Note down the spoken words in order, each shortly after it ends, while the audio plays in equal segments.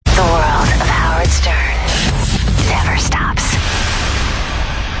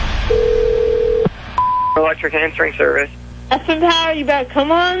Electric Answering Service. Power, you better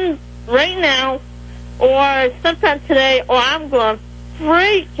come on right now, or sometime today, or I'm going to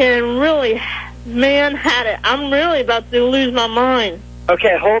freaking really, man, had it. I'm really about to lose my mind.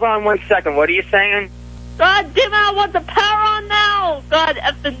 Okay, hold on 1 second. What are you saying? God damn it, I want the power on now. God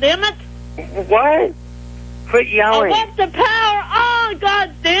effing damn it. What? Quit yelling. I want the power on,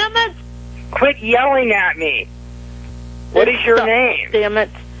 God damn it. Quit yelling at me. What is your name? Damn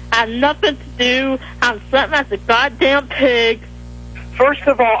it. I have nothing to do. I'm sitting at the goddamn pigs. First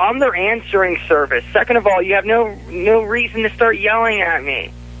of all, I'm their answering service. Second of all, you have no reason to start yelling at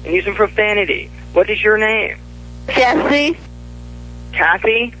me and using profanity. What is your name? Cassie.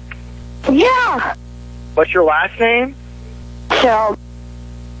 Kathy? Yeah. What's your last name? Sel.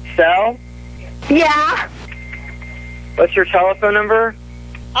 Sel? Yeah. What's your telephone number?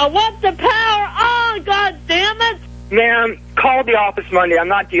 I want the power on, God damn it. Ma'am, call the office Monday. I'm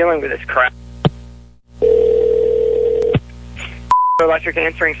not dealing with this crap. Electric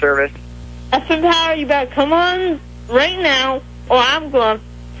Answering Service. Power, you better come on right now, or I'm going to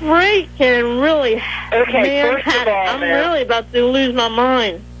freaking really, okay, man, first of all, I'm really about to lose my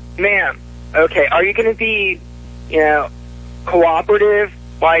mind. Ma'am, okay, are you going to be, cooperative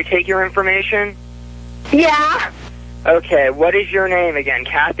while I take your information? Yeah. Okay, what is your name again?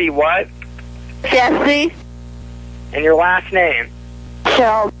 Kathy what? Jesse. And your last name?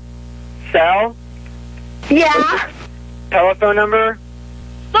 Sel. Sel? Yeah. Telephone number?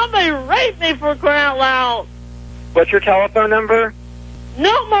 Somebody rape me for crying out loud. What's your telephone number?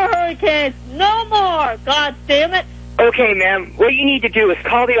 No more hurricanes. No more. God damn it. Okay, ma'am, what you need to do is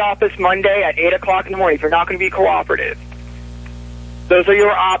call the office Monday at 8 o'clock in the morning if you're not going to be cooperative. Those are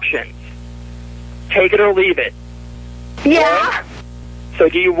your options. Take it or leave it. Yeah. So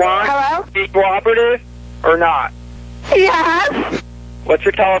do you want to be cooperative or not? Yes. What's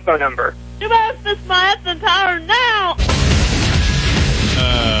your telephone number? You better fix my effing power now.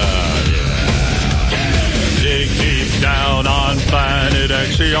 Yeah. Dig deep down on planet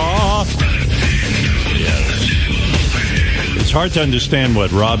XCR. Yes. It's hard to understand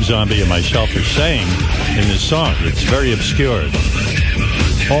what Rob Zombie and myself are saying in this song. It's very obscure.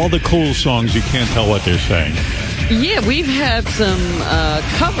 All the cool songs, you can't tell what they're saying. Yeah, we've had some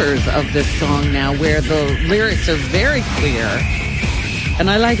covers of this song now where the lyrics are very clear, and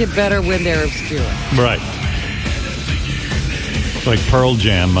I like it better when they're obscure. Right. Like Pearl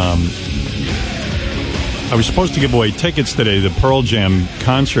Jam. I was supposed to give away tickets today to the Pearl Jam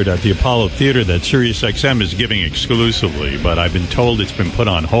concert at the Apollo Theater that SiriusXM is giving exclusively, but I've been told it's been put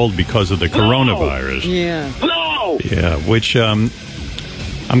on hold because of the coronavirus. Yeah. No! Yeah, which...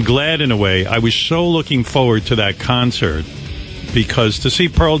 I'm glad in a way. I was so looking forward to that concert because to see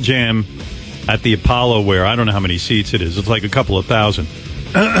Pearl Jam at the Apollo, where I don't know how many seats it is, it's like a couple of thousand,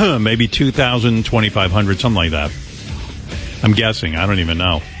 maybe 2,000, 2,500, something like that. I'm guessing. I don't even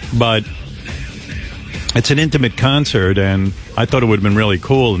know. But it's an intimate concert, and I thought it would have been really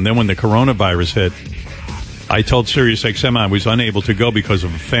cool. And then when the coronavirus hit, I told SiriusXM I was unable to go because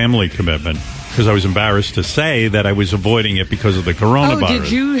of a family commitment. Because I was embarrassed to say that I was avoiding it because of the coronavirus. Oh,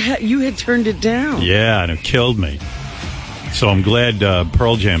 did you? You had turned it down. Yeah, and it killed me. So I'm glad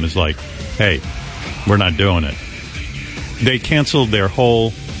Pearl Jam is like, hey, we're not doing it. They canceled their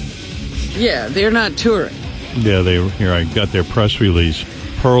whole... Yeah, they're not touring. Yeah, here I got their press release.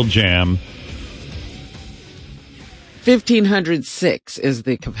 Pearl Jam. 1,506 is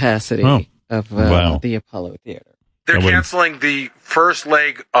the capacity of the Apollo Theater. They're canceling the first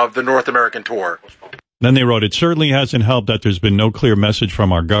leg of the North American tour. Then they wrote, it certainly hasn't helped that there's been no clear message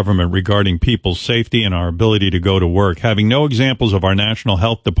from our government regarding people's safety and our ability to go to work. Having no examples of our National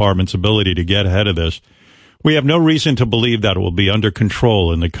Health Department's ability to get ahead of this, we have no reason to believe that it will be under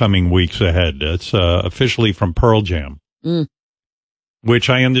control in the coming weeks ahead. It's officially from Pearl Jam,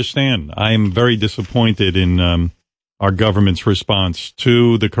 which I understand. I am very disappointed in our government's response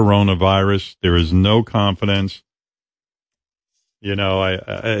to the coronavirus. There is no confidence. You know,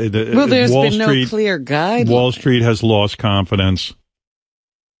 there's been no clear guide. Wall Street has lost confidence.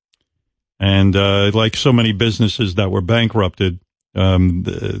 And like so many businesses that were bankrupted,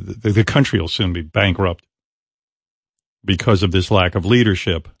 the country will soon be bankrupt because of this lack of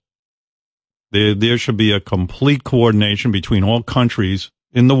leadership. There should be a complete coordination between all countries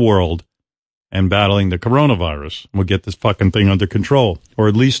in the world and battling the coronavirus. We'll get this fucking thing under control. Or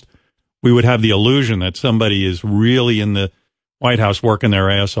at least we would have the illusion that somebody is really in the White House working their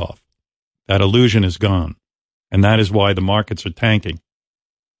ass off. That illusion is gone. And that is why the markets are tanking.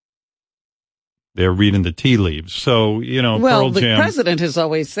 They're reading the tea leaves. So, you know, Pearl Jam. The president has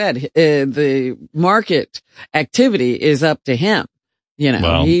always said the market activity is up to him. You know,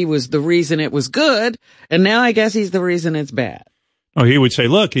 Well, he was the reason it was good, and now I guess he's the reason it's bad. Oh, he would say,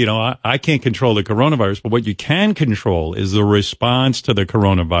 look, you know, I can't control the coronavirus, but what you can control is the response to the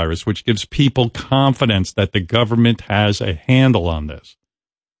coronavirus, which gives people confidence that the government has a handle on this.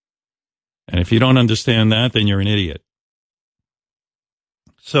 And if you don't understand that, then you're an idiot.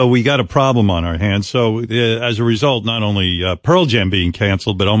 So we got a problem on our hands. So as a result, not only Pearl Jam being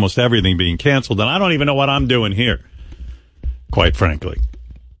canceled, but almost everything being canceled. And I don't even know what I'm doing here, quite frankly.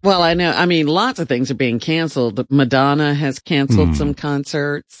 Well, I know. I mean, lots of things are being canceled. Madonna has canceled some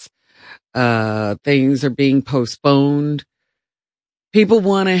concerts. Things are being postponed. People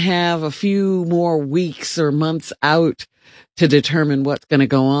want to have a few more weeks or months out to determine what's going to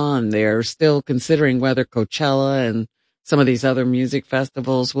go on. They're still considering whether Coachella and some of these other music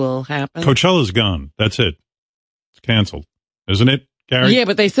festivals will happen. Coachella's gone. That's it. It's canceled, isn't it, Gary? Yeah,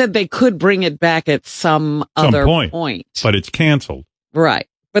 but they said they could bring it back at some other point. But it's canceled. Right.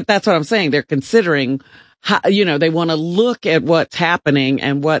 But that's what I'm saying. They're considering how, you know, they want to look at what's happening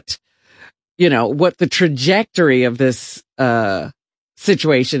and what the trajectory of this,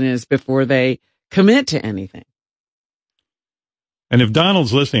 situation is before they commit to anything. And if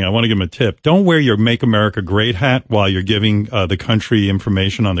Donald's listening, I want to give him a tip. Don't wear your Make America Great hat while you're giving the country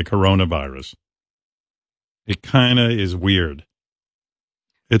information on the coronavirus. It kind of is weird.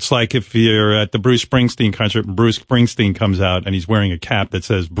 It's like if you're at the Bruce Springsteen concert and Bruce Springsteen comes out and he's wearing a cap that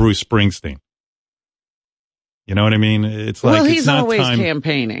says Bruce Springsteen. You know what I mean? It's like, well, he's it's not always time.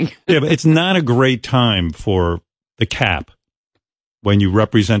 Campaigning. Yeah, but it's not a great time for the cap when you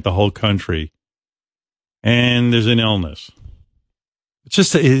represent the whole country and there's an illness. It's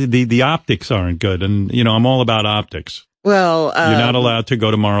just the optics aren't good. And, you know, I'm all about optics. Well, you're not allowed to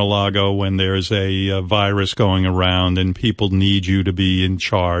go to Mar-a-Lago when there's a virus going around and people need you to be in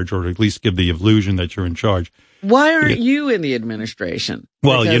charge or at least give the illusion that you're in charge. Why aren't you in the administration?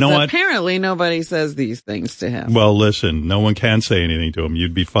 Well, because you know what? Apparently nobody says these things to him. Well, listen, no one can say anything to him.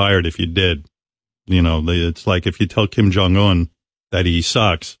 You'd be fired if you did. You know, it's like if you tell Kim Jong-un that he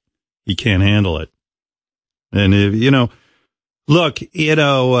sucks, he can't handle it. And, look,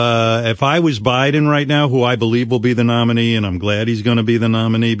 if I was Biden right now, who I believe will be the nominee, and I'm glad he's going to be the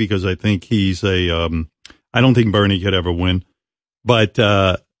nominee because I think he's I don't think Bernie could ever win. But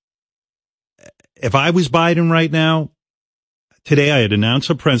if I was Biden right now, today I'd announce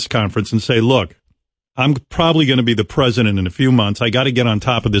a press conference and say, look, I'm probably going to be the president in a few months. I got to get on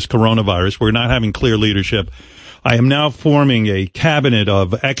top of this coronavirus. We're not having clear leadership. I am now forming a cabinet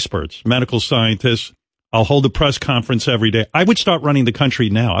of experts, medical scientists. I'll hold a press conference every day. I would start running the country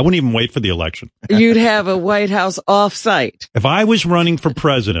now. I wouldn't even wait for the election. You'd have a White House off-site. If I was running for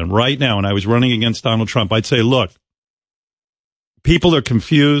president right now and I was running against Donald Trump, I'd say, look, people are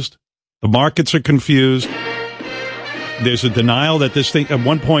confused. The markets are confused. There's a denial that this thing, at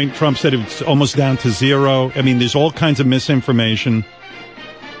one point, Trump said it's almost down to zero. I mean, there's all kinds of misinformation.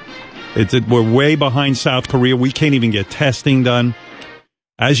 We're way behind South Korea. We can't even get testing done.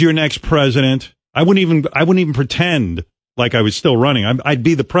 As your next president, I wouldn't even pretend like I was still running. I'd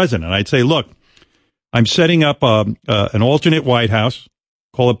be the president. I'd say, look, I'm setting up an alternate White House,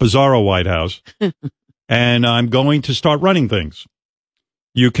 call it Bizarro White House, and I'm going to start running things.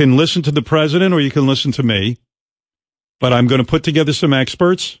 You can listen to the president or you can listen to me, but I'm going to put together some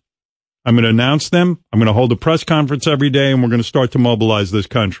experts. I'm going to announce them. I'm going to hold a press conference every day, and we're going to start to mobilize this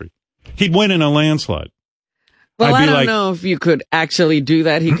country. He'd win in a landslide. Well, I don't know if you could actually do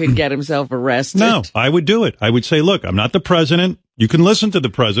that. He could get himself arrested. No, I would do it. I would say, look, I'm not the president. You can listen to the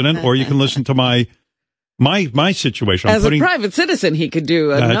president or you can listen to my situation. As a private citizen, he could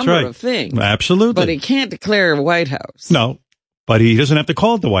do a number of things. Absolutely. But he can't declare a White House. No, but he doesn't have to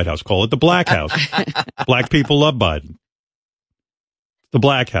call it the White House. Call it the Black House. Black people love Biden. The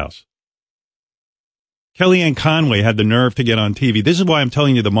Black House. Kellyanne Conway had the nerve to get on TV. This is why I'm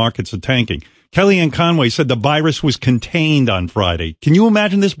telling you the markets are tanking. Kellyanne Conway said the virus was contained on Friday. Can you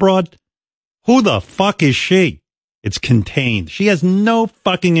imagine this broad? Who the fuck is she? It's contained. She has no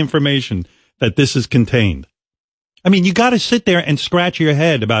fucking information that this is contained. I mean, you got to sit there and scratch your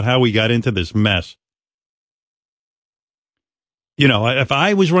head about how we got into this mess. You know, if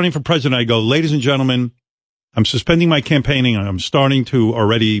I was running for president, I'd go, ladies and gentlemen, I'm suspending my campaigning. I'm starting to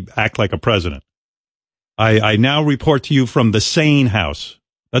already act like a president. I now report to you from the Sane House.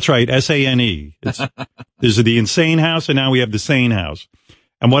 That's right, SANE. There's the Insane House, and now we have the Sane House.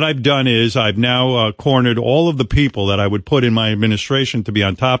 And what I've done is I've now cornered all of the people that I would put in my administration to be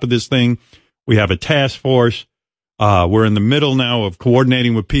on top of this thing. We have a task force. We're in the middle now of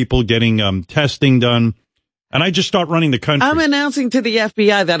coordinating with people, getting testing done. And I just start running the country. I'm announcing to the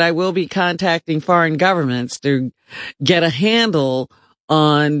FBI that I will be contacting foreign governments to get a handle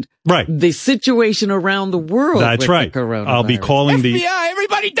on Right. the situation around the world. That's with right. The coronavirus. I'll be calling FBI,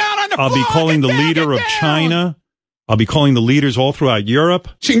 everybody down on the floor. I'll be calling the Get down, leader get of down. China. I'll be calling the leaders all throughout Europe.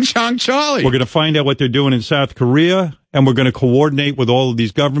 Ching Chong Charlie. We're going to find out what they're doing in South Korea, and we're going to coordinate with all of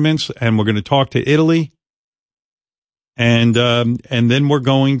these governments, and we're going to talk to Italy, and then we're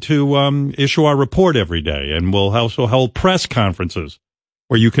going to issue our report every day, and we'll also hold press conferences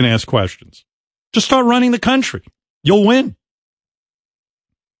where you can ask questions. Just start running the country. You'll win.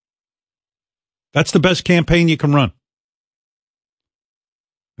 That's the best campaign you can run.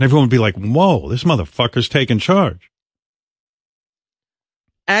 And everyone would be like, whoa, this motherfucker's taking charge.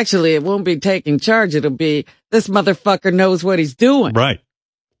 Actually, it won't be taking charge. It'll be this motherfucker knows what he's doing. Right.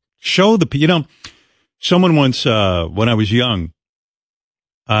 Show someone once, when I was young,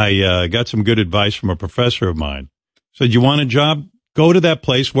 I got some good advice from a professor of mine. Said, you want a job? Go to that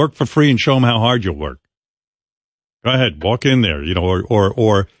place, work for free, and show them how hard you'll work. Go ahead, walk in there,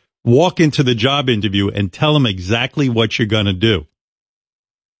 or walk into the job interview and tell them exactly what you're going to do.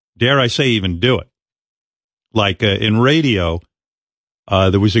 Dare I say, even do it. Like in radio,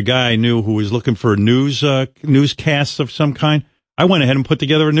 there was a guy I knew who was looking for newscasts of some kind. I went ahead and put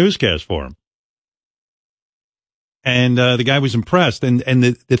together a newscast for him. And the guy was impressed. And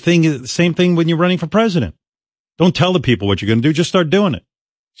the thing is the same thing when you're running for president. Don't tell the people what you're going to do. Just start doing it.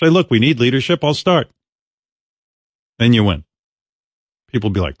 Say, look, we need leadership. I'll start. Then you win. People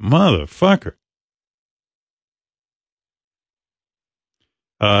will be like, motherfucker.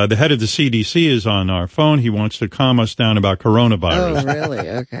 The head of the CDC is on our phone. He wants to calm us down about coronavirus. Oh, really?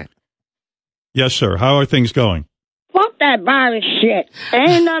 Okay. Yes, sir. How are things going? Fuck that virus shit.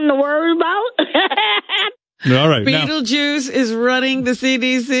 Ain't nothing to worry about. All right. Now, Beetlejuice is running the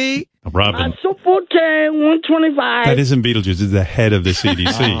CDC. Robin. Super 10, 125. That isn't Beetlejuice. It's the head of the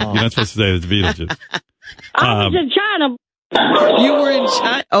CDC. Oh. You're not supposed to say it's Beetlejuice. I was in China. You were in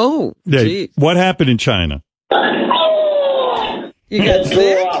China. Oh, Yeah, geez. what happened in China? You got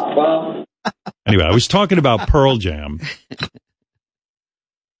sick? Anyway, I was talking about Pearl Jam.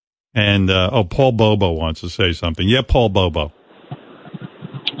 And, Paul Bobo wants to say something. Yeah, Paul Bobo.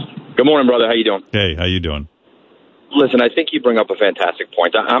 Good morning, brother. How you doing? Hey, how you doing? Listen, I think you bring up a fantastic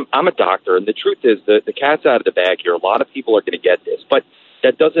point. I'm a doctor, and the truth is that the cat's out of the bag here. A lot of people are going to get this, but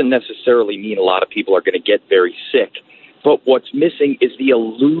that doesn't necessarily mean a lot of people are going to get very sick. But what's missing is the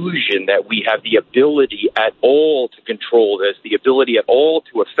illusion that we have the ability at all to control this, the ability at all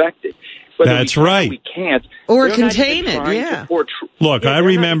to affect it. Whether That's we can, right. We can't. Or They're not contain even it, trying yeah. to portray- Look, I they're not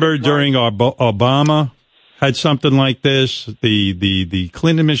remember even trying- during Obama had something like this, the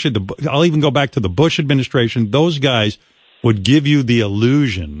Clinton administration, I'll even go back to the Bush administration. Those guys would give you the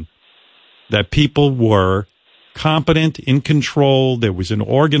illusion that people were competent, in control. There was an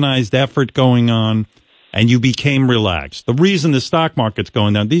organized effort going on, and you became relaxed. The reason the stock market's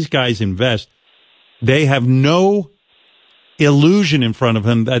going down, these guys invest. They have no illusion in front of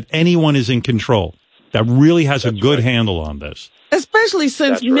them that anyone is in control, that really has a good handle on this. Especially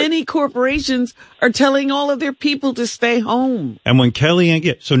since That's right. many corporations are telling all of their people to stay home. And when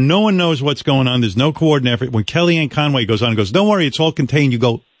Kellyanne, so no one knows what's going on. There's no coordinated effort. When Kellyanne Conway goes on and goes, don't worry, it's all contained. You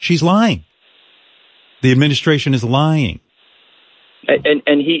go, she's lying. The administration is lying. And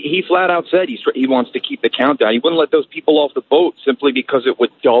he flat out said he wants to keep the countdown. He wouldn't let those people off the boat simply because it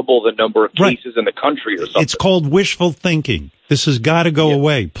would double the number of Right. cases in the country or something. It's called wishful thinking. This has got to go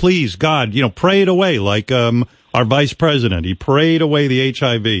away. Please, God, pray it away. Like our vice president, he prayed away the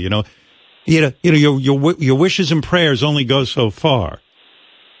HIV. Your wishes and prayers only go so far.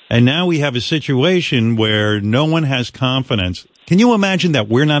 And now we have a situation where no one has confidence. Can you imagine that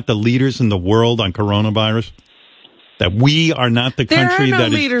we're not the leaders in the world on coronavirus? That we are not the country there are no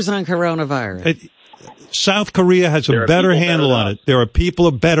that leaders on coronavirus. South Korea has a better handle on it. There are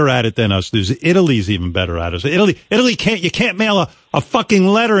people better at it than us. There's Italy's even better at us. Italy can't mail a fucking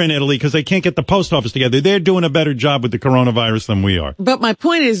letter in Italy because they can't get the post office together. They're doing a better job with the coronavirus than we are. But my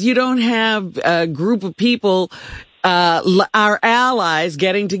point is, you don't have a group of people, our allies,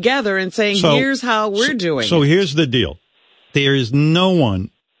 getting together and saying, here's how we're doing. So here's the deal. There is no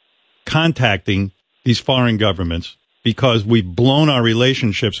one contacting these foreign governments because we've blown our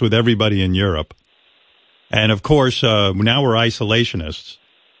relationships with everybody in Europe. And of course, now we're isolationists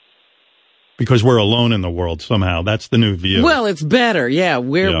because we're alone in the world somehow. That's the new view. Well, it's better. Yeah.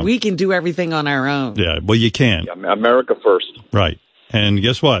 We can do everything on our own. Yeah. Well, you can. Yeah, America first. Right. And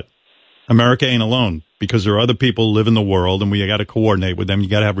guess what? America ain't alone because there are other people who live in the world and we got to coordinate with them. You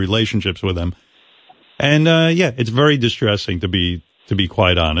got to have relationships with them. And, it's very distressing to be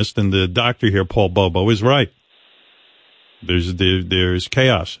quite honest. And the doctor here, Paul Bobo, is right. There's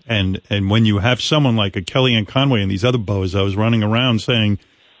chaos. And when you have someone like a Kellyanne Conway and these other bozos running around saying,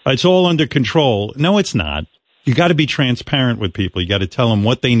 it's all under control. No, it's not. You got to be transparent with people. You got to tell them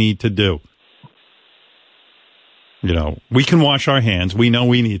what they need to do. You know, we can wash our hands. We know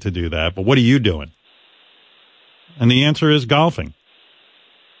we need to do that. But what are you doing? And the answer is golfing.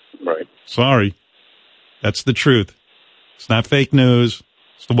 Right. Sorry. That's the truth. It's not fake news.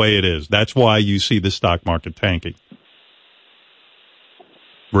 It's the way it is. That's why you see the stock market tanking.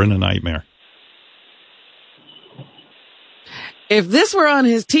 We're in a nightmare. If this were on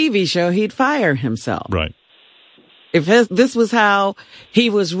his TV show, he'd fire himself. Right. If this was how he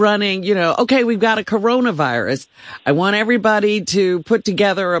was running, you know, okay, we've got a coronavirus. I want everybody to put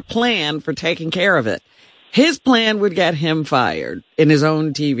together a plan for taking care of it. His plan would get him fired in his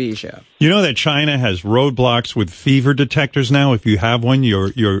own TV show. You know that China has roadblocks with fever detectors now. If you have one,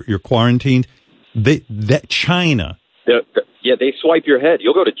 you're quarantined. China. Yeah, they swipe your head.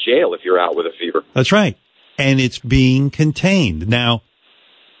 You'll go to jail if you're out with a fever. That's right. And it's being contained. Now,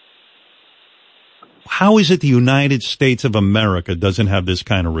 how is it the United States of America doesn't have this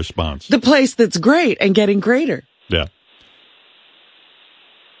kind of response? The place that's great and getting greater. Yeah.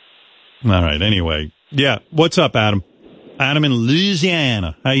 All right. Anyway. Yeah. What's up, Adam? Adam in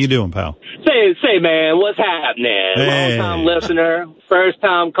Louisiana. How you doing, pal? Say, man, what's happening? Hey. Long-time listener,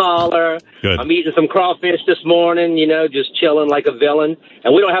 first-time caller. Good. I'm eating some crawfish this morning, you know, just chilling like a villain.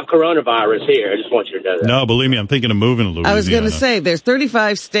 And we don't have coronavirus here. I just want you to know that. No, believe me, I'm thinking of moving to Louisiana. I was going to say, there's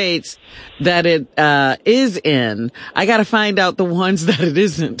 35 states that it is in. I got to find out the ones that it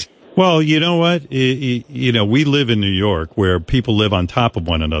isn't. Well, you know what? You know, we live in New York where people live on top of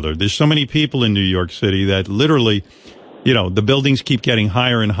one another. There's so many people in New York City that literally, you know, the buildings keep getting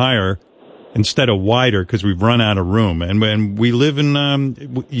higher and higher instead of wider because we've run out of room. And when we live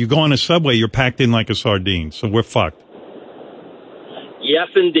in, you go on a subway, you're packed in like a sardine. So we're fucked. Yes,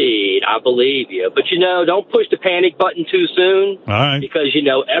 indeed. I believe you. But, you know, don't push the panic button too soon. All right. Because, you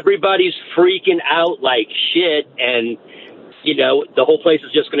know, everybody's freaking out like shit. And, you know, the whole place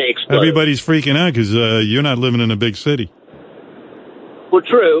is just going to explode. Everybody's freaking out because you're not living in a big city. Well,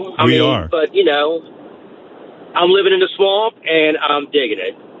 true. We are. But, you know, I'm living in the swamp and I'm digging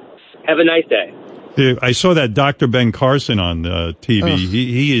it. Have a nice day. Yeah, I saw that Dr. Ben Carson on TV.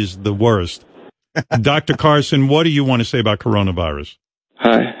 He is the worst. Dr. Carson, what do you want to say about coronavirus?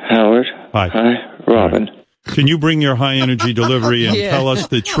 Hi, Howard. Hi. Hi, Robin. Hi. Can you bring your high energy delivery and tell us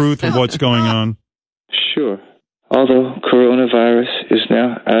the truth of what's going on? Sure. Although coronavirus is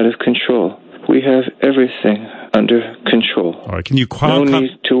now out of control, we have everything under control. All right, can you no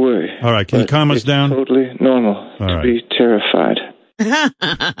need to worry. All right, can you calm us down? It's totally normal to be terrified.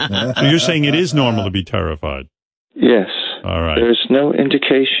 So you're saying it is normal to be terrified? Yes. All right. There's no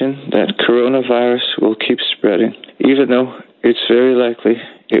indication that coronavirus will keep spreading, even though it's very likely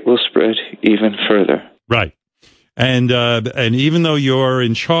it will spread even further. Right. And even though you're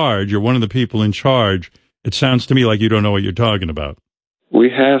in charge, you're one of the people in charge, it sounds to me like you don't know what you're talking about. We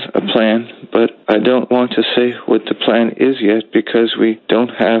have a plan, but I don't want to say what the plan is yet because we don't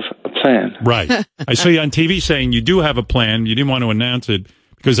have a plan. Right. I saw you on TV saying you do have a plan. You didn't want to announce it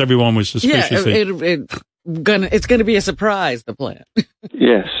because everyone was suspicious. Yeah, it's going to be a surprise, the plan.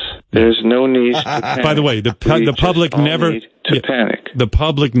 Yes. There's no need to panic. By the way, the public never need to panic. The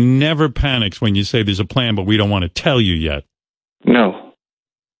public never panics when you say there's a plan, but we don't want to tell you yet. No.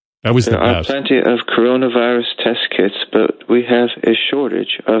 That was there the best. There are plenty of coronavirus test kits, but we have a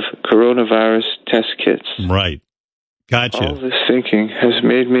shortage of coronavirus test kits. Right. Gotcha. All this thinking has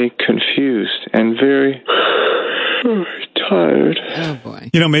made me confused and very tired. Oh, boy.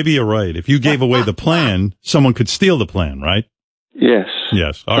 You know, maybe you're right. If you gave away the plan, someone could steal the plan, right? Yes.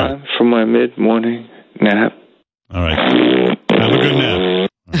 Yes. All right. Time for my mid-morning nap. All right. Have a good nap.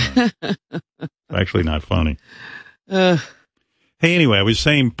 Right. Actually not funny. Hey, anyway, I was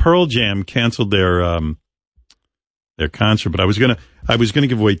saying Pearl Jam canceled their concert, but I was gonna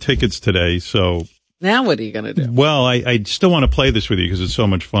give away tickets today. So now, what are you gonna do? Well, I still want to play this with you because it's so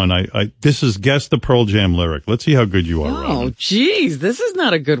much fun. This is guess the Pearl Jam lyric. Let's see how good you are. Oh, geez, this is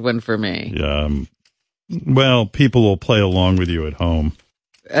not a good one for me. Well, people will play along with you at home.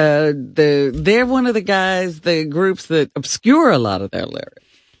 They're one of the groups that obscure a lot of their lyrics.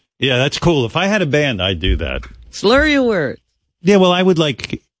 Yeah, that's cool. If I had a band, I'd do that. Slur your words. Yeah, well, I wouldn't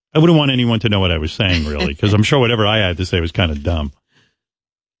want anyone to know what I was saying, really, because I'm sure whatever I had to say was kind of dumb.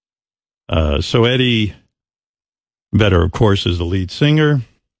 So Eddie Vedder, of course, is the lead singer.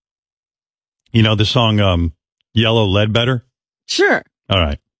 You know the song Yellow Ledbetter? Sure. All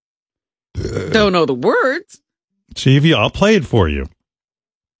right. Don't know the words. See if I'll play it for you.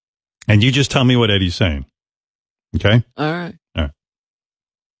 And you just tell me what Eddie's saying. Okay? All right. All right.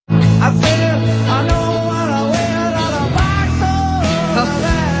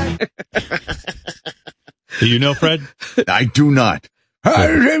 Do you know, Fred? I do not.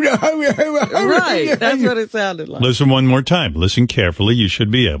 Right. That's what it sounded like. Listen one more time. Listen carefully. You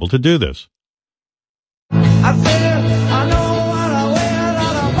should be able to do this.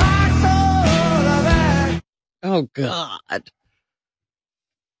 Oh, God.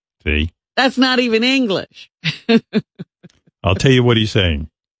 See? That's not even English. I'll tell you what he's saying.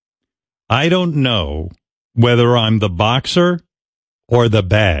 I don't know whether I'm the boxer or the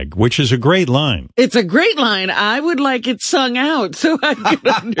bag, which is a great line. It's a great line. I would like it sung out so I could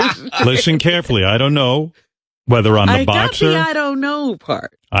understand. Listen carefully. I don't know whether I'm the boxer. I got the I don't know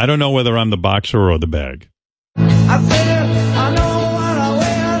part. I don't know whether I'm the boxer or the bag. All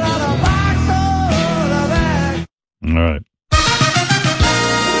right. All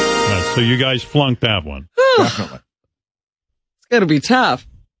right. So you guys flunked that one. Definitely. It's going to be tough.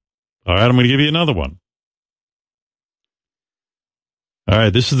 All right. I'm going to give you another one. All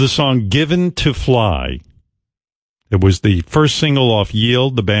right. This is the song Given to Fly. It was the first single off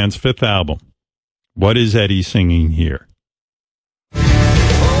Yield, the band's fifth album. What is Eddie singing here?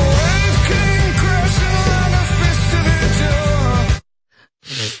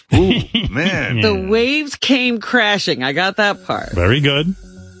 Ooh, man. The waves came crashing. I got that part. Very good.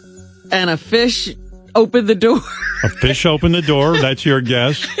 And a fish opened the door. A fish opened the door. That's your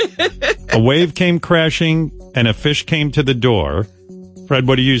guess. A wave came crashing and a fish came to the door. Fred,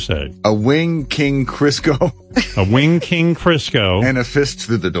 what do you say? A wing King Crisco. A wing King Crisco. And a fist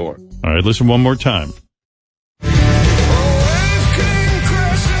through the door. All right, listen one more time.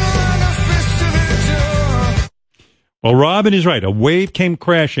 Well, Robin is right. A wave came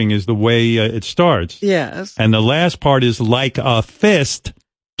crashing is the way it starts. Yes. And the last part is like a fist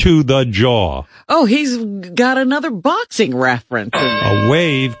to the jaw. Oh, he's got another boxing reference in there. A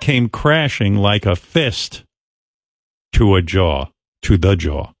wave came crashing like a fist to a jaw, to the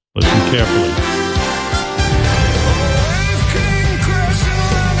jaw. Listen carefully.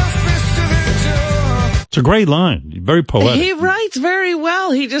 It's a great line. Very poetic. He writes very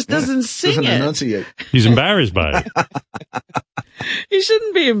well. He just doesn't sing Doesn't it. enunciate. He's embarrassed by it. He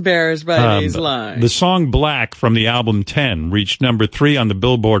shouldn't be embarrassed by these The lines. song Black from the album 10 reached number 3 on the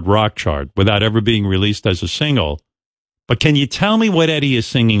Billboard Rock chart without ever being released as a single. But can you tell me what Eddie is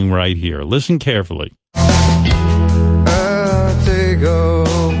singing right here? Listen carefully. Take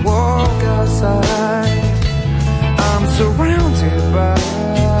a walk outside. I'm surrounded by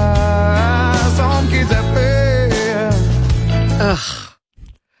some kids that play. Ugh.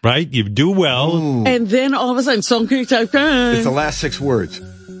 Right? You do well. Ooh. And then all of a sudden, some kids are It's the last 6 words.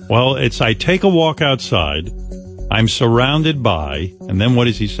 Well, it's I take a walk outside. I'm surrounded by. And then what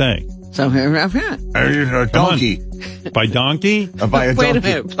is he saying? A donkey. By donkey? By a Wait donkey. a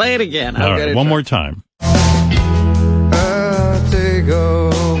minute. Play it again. All right, one more time. Take a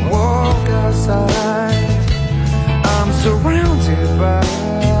walk outside. I'm surrounded by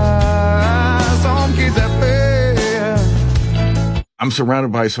some kids that play. I'm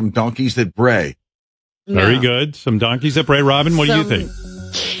surrounded by some donkeys that bray. Very good. Some donkeys that bray. Robin, what do you think?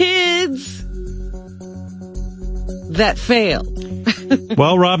 Kids that fail.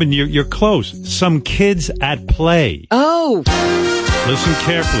 Well, Robin, you're close. Some kids at play. Oh. Listen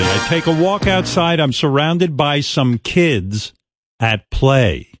carefully. I take a walk outside. I'm surrounded by some kids at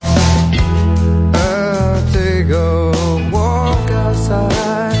play. Take a walk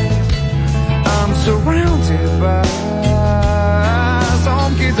outside. I'm surrounded by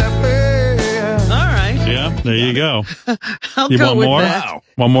some kids that play. All right. Yeah, there you go. I'll You go want with more? that. Wow.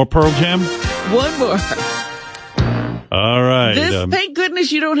 One more Pearl Jam? One more. All right. Thank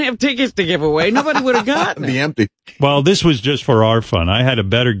goodness you don't have tickets to give away. Nobody would have gotten it. The empty. Well, this was just for our fun. I had a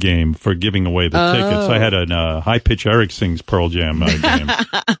better game for giving away the tickets. I had a High Pitch Eric Sings Pearl Jam game.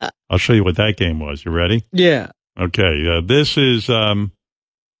 I'll show you what that game was. You ready? Yeah. Okay. This is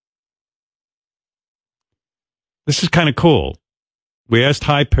kind of cool. We asked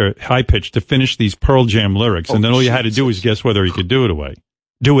High Pitch to finish these Pearl Jam lyrics, and then all you had to do was guess whether he could do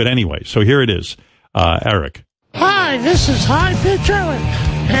it anyway. So here it is. Eric. Hi, this is High Pitch Eric,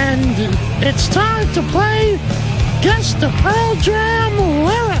 and it's time to play Guess the Pearl Jam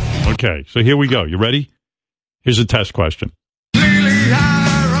lyric. Okay, so here we go. You ready? Here's a test question.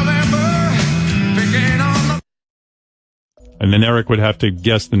 And then Eric would have to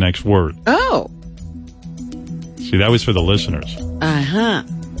guess the next word. Oh. See, that was for the listeners. Uh-huh.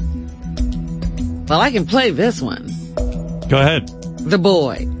 Well, I can play this one. Go ahead. The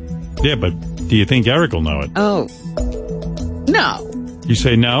Boy. Yeah, but do you think Eric will know it? Oh. No. You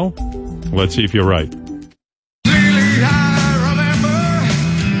say no? Let's see if you're right.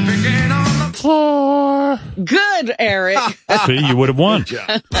 more. Good, Eric. See, you would have won. See,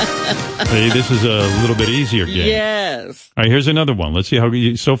 this is a little bit easier game. Yes. All right, here's another one. Let's see how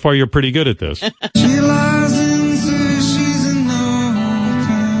so far you're pretty good at this. She lies and says she's in love.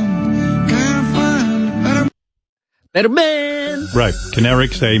 Can't find a better man. Right. Can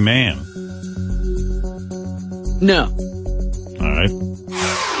Eric say man? No. All right.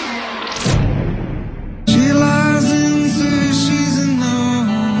 She lies and says she's in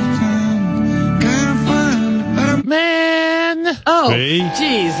love. Can't find a better man. Oh, See?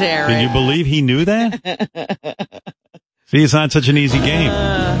 Jeez, Eric. Can you believe he knew that? See, it's not such an easy game.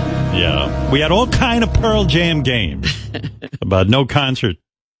 Yeah. We had all kind of Pearl Jam games about no concert.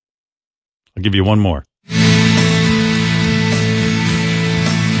 I'll give you one more.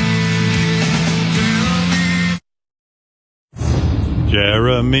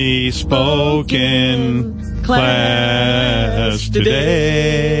 Jeremy spoke in class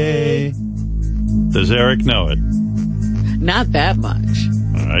today. Does Eric know it? Not that much.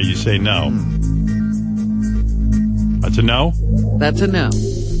 All right, you say no. That's a no? That's a no.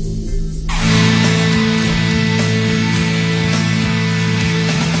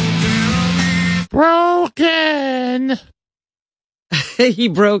 Broken. He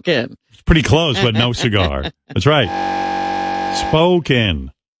broke in. It's pretty close, but no cigar. That's right.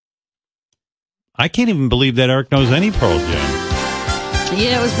 Spoken. I can't even believe that Eric knows any Pearl Jam.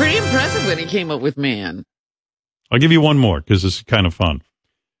 Yeah, it was pretty impressive when he came up with man. I'll give you one more because this is kind of fun.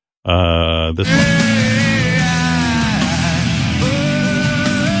 This one.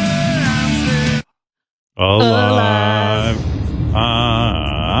 Alive.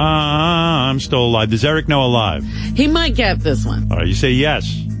 I'm still alive. Does Eric know alive? He might get this one. All right, you say yes.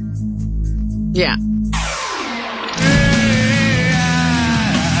 Yeah.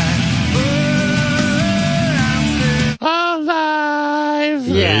 Alive.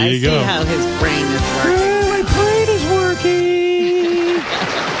 Yeah, there you I see go. how his brain is working. Oh, my brain is working.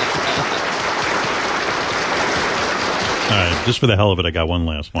 All right, just for the hell of it, I got one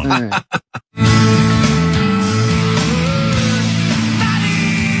last one. All right.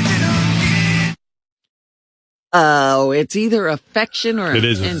 Oh, it's either affection or It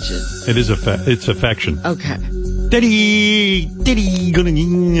is. attention. It is it's affection. Okay. Daddy, gonna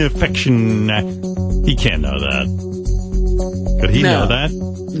need affection. He can't know that. Could he know that?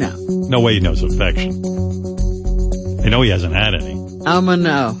 No. No way he knows affection. I know he hasn't had any. I'm a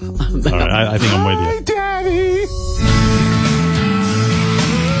no. All right, I think I'm with you. Daddy.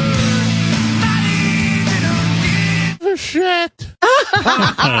 The shit.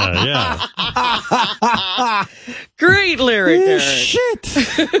 Yeah. Great lyric, Eric. Shit.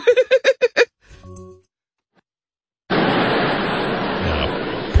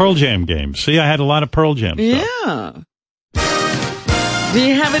 Yeah. Pearl Jam games. See, I had a lot of Pearl Jam stuff. Yeah. Do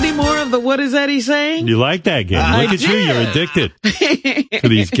you have any more of the what is Eddie saying? You like that game. I Look at you. did. You're addicted to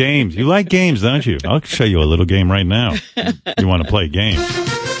these games. You like games, don't you? I'll show you a little game right now. You want to play a game.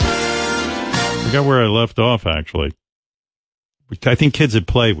 I forgot where I left off, actually. I think Kids at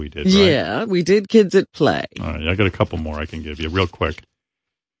Play we did, right? Yeah, we did Kids at Play. All right, I got a couple more I can give you real quick.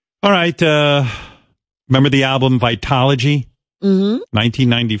 All right, remember the album Vitology? Mm-hmm.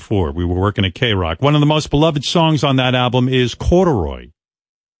 1994. We were working at K-Rock. One of the most beloved songs on that album is Corduroy.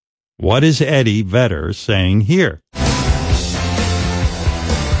 What is Eddie Vedder saying here?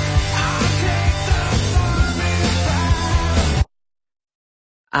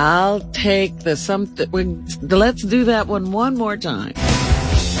 I'll take the something. Let's do that one more time.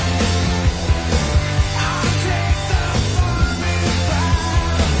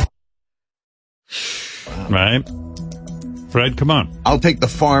 Right? Fred, come on. I'll take the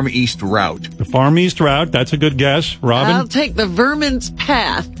Farm East route. The Farm East route. That's a good guess. Robin? I'll take the Vermin's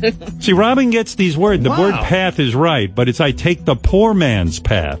Path. See, Robin gets these words. The Wow. word path is right, but it's I take the poor man's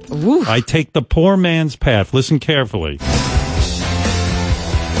path. Oof. I take the poor man's path. Listen carefully.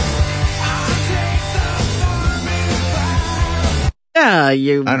 Yeah,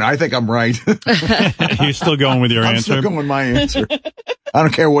 you. I think I'm right. You're still going with your I'm answer? still going with my answer. I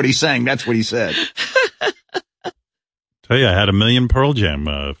don't care what he's saying. That's what he said. Tell you, I had 1 million Pearl Jam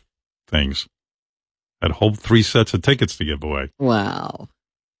things. Had a whole 3 sets of tickets to give away. Wow.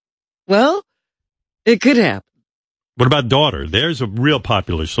 Well, it could happen. What about Daughter? There's a real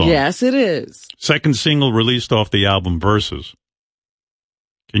popular song. Yes, it is. Second single released off the album Versus.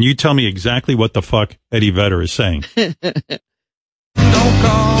 Can you tell me exactly what the fuck Eddie Vedder is saying? Don't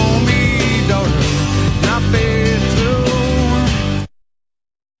call me daughter, not fatal.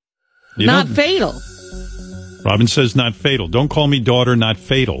 Not fatal. Robin says not fatal. Don't call me daughter, not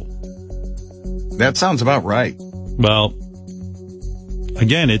fatal. That sounds about right. Well,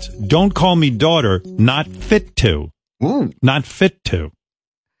 again, it's don't call me daughter, not fit to. Ooh. Not fit to.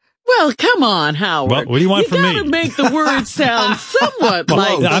 Well, come on, Howard. What do you want from me? You gotta make the words sound somewhat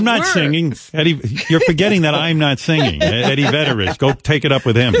like the I'm not words. singing. Eddie, you're forgetting that I'm not singing. Eddie Vedder is. Go take it up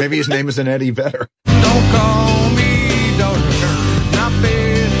with him. Maybe his name isn't Eddie Vedder. Don't call me daughter, not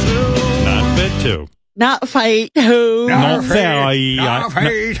fit to. Not fit to. Not fight who. Not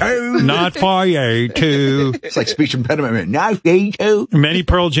for you to. It's like speech impediment. Not fit to. Many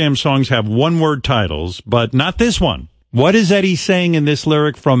Pearl Jam songs have one-word titles, but not this one. What is Eddie saying in this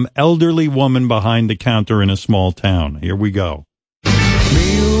lyric from Elderly Woman Behind the Counter in a Small Town? Here we go.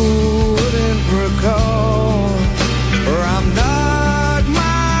 You wouldn't recall, or I'm not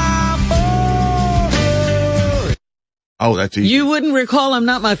my father. Oh, that's easy. You wouldn't recall I'm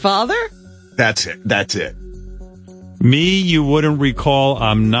not my father? That's it. That's it. Me, you wouldn't recall,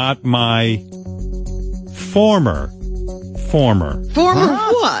 I'm not my former. Former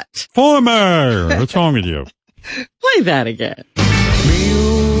what? Former! What's wrong with you? Play that again.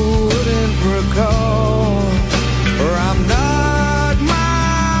 You wouldn't recall, or I'm not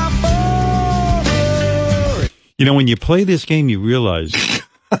my father. You know, when you play this game, you realize,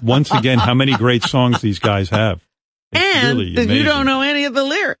 once again, how many great songs these guys have. It's And really you amazing. don't know any of the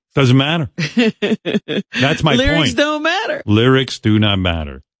lyrics. Doesn't matter. That's my Lyrics point. don't matter. Lyrics do not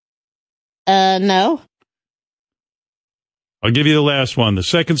matter. No. I'll give you the last one. The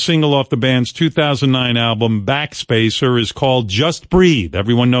second single off the band's 2009 album, Backspacer, is called Just Breathe.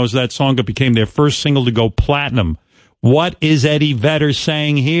 Everyone knows that song. It became their first single to go platinum. What is Eddie Vedder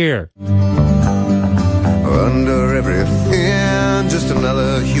saying here? Under everything, just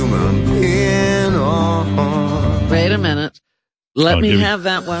another human being. Wait a minute. Let I'll me give you- have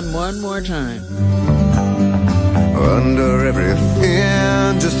that one more time. Under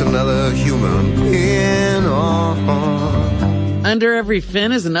everything, just another human being. Under every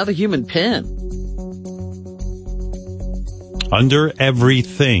fin is another human pin. Under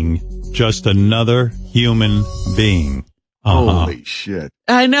everything, just another human being. Holy shit.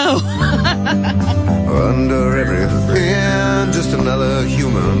 I know. Under everything, just another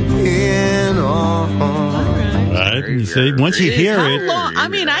human being. Right? You see, once you hear How it. long? I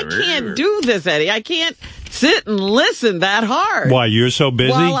mean, I can't do this, Eddie. I can't sit and listen that hard. Why, you're so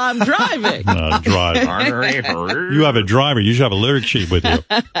busy? While I'm driving. No, drive. You have a driver. You should have a lyric sheet with you.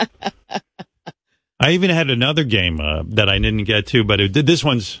 I even had another game that I didn't get to, but this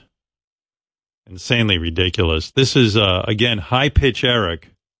one's insanely ridiculous. This is, again, High Pitch Eric.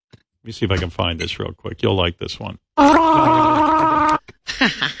 Let me see if I can find this real quick. You'll like this one.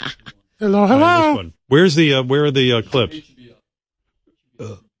 Hello, hello. This one. Where are the clips?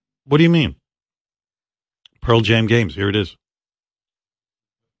 What do you mean? Pearl Jam games. Here it is.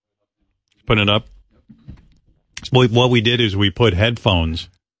 Putting it up. What we did is we put headphones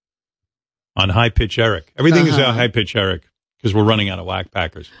on High Pitch Eric. Everything is High Pitch Eric because we're running out of whack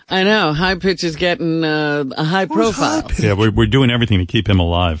packers. I know. High Pitch is getting a high profile. Yeah, we're doing everything to keep him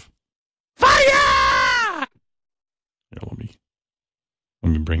alive. Fire! Here,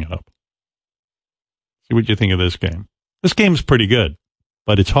 let me bring it up. See what you think of this game. This game's pretty good,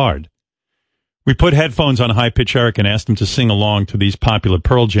 but it's hard. We put headphones on High Pitch Eric and asked him to sing along to these popular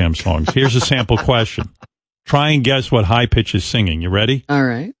Pearl Jam songs. Here's a sample question. Try and guess what High Pitch is singing. You ready? All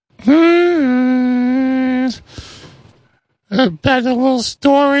right. A better little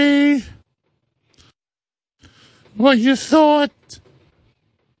story. What you thought?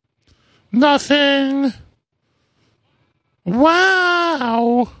 Nothing.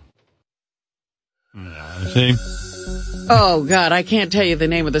 Wow. See? Oh, God, I can't tell you the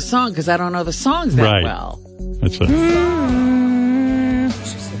name of the song because I don't know the songs that Right. well. That's it.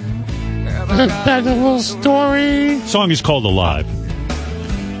 A better little story. The song is called Alive.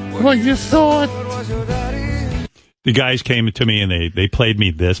 What you thought? The guys came to me and they played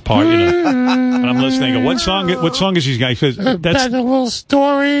me this part, you know. And I'm listening. I go, what song is these guys? Says, A that's better little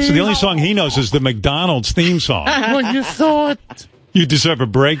story. so the only song he knows is the McDonald's theme song. What you thought? You deserve a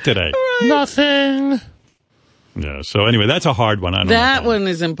break today. Nothing. Yeah. So anyway, that's a hard one. I don't That know. one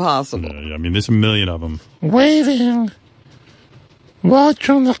is impossible. I mean, there's a million of them. Waiting.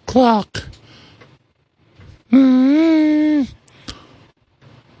 Watching the clock.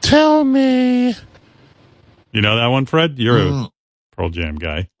 Tell me. You know that one, Fred? You're a Pearl Jam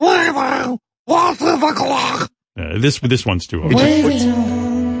guy. Waiting. Watching the clock. This one's too old. Waiting.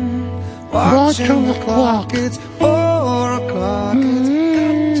 Watching the clock. It's 4 o'clock.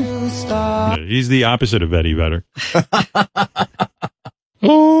 It's got to stop. Yeah, he's the opposite of Eddie Vedder.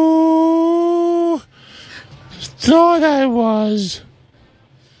 Ooh. Thought I was.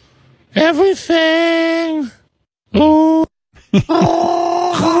 Everything. Ooh.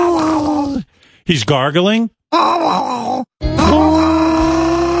 He's gargling? Thought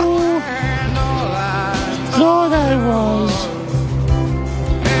I was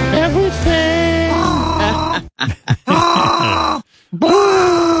everything.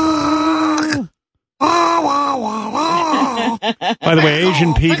 By the way,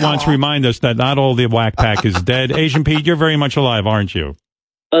 Asian Pete wants to remind us that not all the Whack Pack is dead. Asian Pete, you're very much alive, aren't you?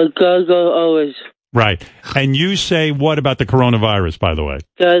 Go always. Right. And you say what about the coronavirus, by the way?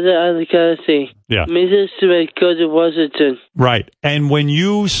 Gotta see. Yeah. Mrs. Smith, go to Washington. Right. And when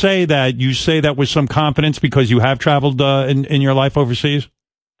you say that with some confidence because you have traveled in your life overseas?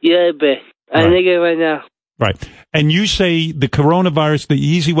 Yeah, but I think it right now. Right. And you say the coronavirus, the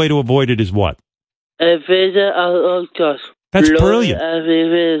easy way to avoid it is what? A visa of course. That's brilliant.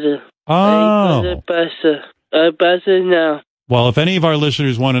 Oh. Now. Well, if any of our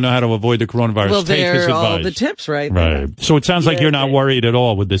listeners want to know how to avoid the coronavirus, take his advice. Well, all the tips right there. Right. So it sounds like you're not worried at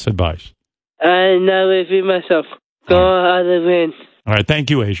all with this advice. I'm not with myself. Go out of win. All right. Thank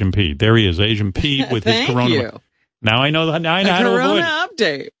you, Asian Pete. There he is, Asian Pete with his coronavirus. You. Now I know how to avoid it. Corona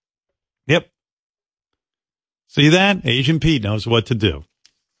update. Yep. See that? Asian Pete knows what to do.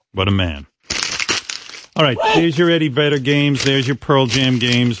 What a man. All right. There's your Eddie Vedder games. There's your Pearl Jam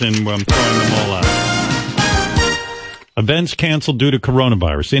games, and I'm throwing them all out. Events canceled due to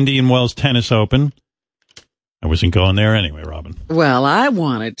coronavirus. Indian Wells Tennis Open. I wasn't going there anyway, Robin. Well, I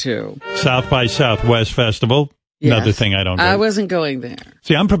wanted to. South by Southwest Festival. Yes. Another thing I don't go. I wasn't going there.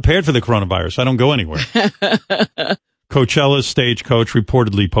 See, I'm prepared for the coronavirus. I don't go anywhere. Coachella's stagecoach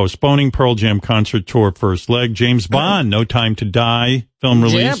reportedly postponing Pearl Jam concert tour first leg. James Bond, No Time to Die film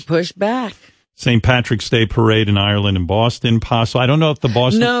release. Yeah, push back. St. Patrick's Day parade in Ireland and Boston. Possible. I don't know if the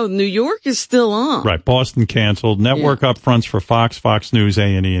Boston. No, New York is still on. Right, Boston canceled. Network upfronts for Fox News,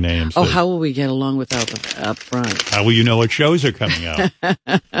 A&E, and AMC. Oh, how will we get along without the upfront? How will you know what shows are coming out?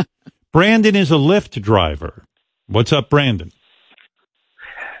 Brandon is a Lyft driver. What's up, Brandon?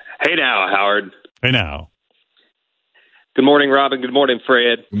 Hey now, Howard. Hey now. Good morning, Robin. Good morning,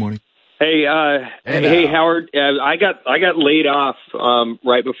 Fred. Good morning. Hey, hey, Howard. I got laid off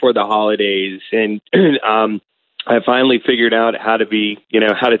right before the holidays, and I finally figured out how to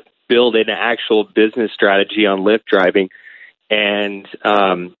build an actual business strategy on Lyft driving, and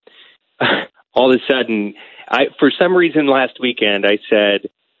all of a sudden, for some reason last weekend, I said,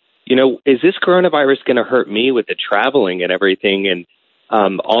 is this coronavirus going to hurt me with the traveling and everything? And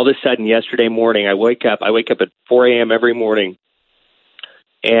all of a sudden, yesterday morning, I wake up at 4 a.m. every morning.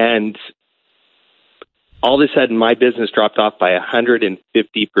 And all of a sudden, my business dropped off by 150%.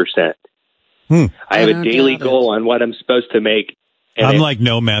 I have a daily goal on what I'm supposed to make. I'm like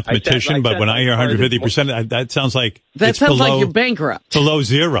no mathematicien, but when I hear 150%, that sounds like you're bankrupt. Below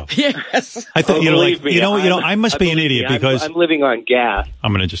zero. Yes. I thought I must be an idiot because I'm living on gas.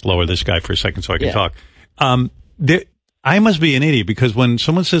 I'm going to just lower this guy for a second so I can talk. I must be an idiot because when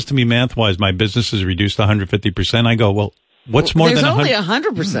someone says to me math-wise, my business is reduced to 150%, I go, well, what's more than 100%? There's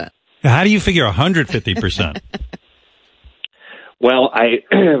only 100%. How do you figure 150%? Well, I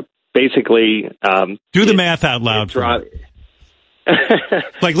basically do the math out loud for me.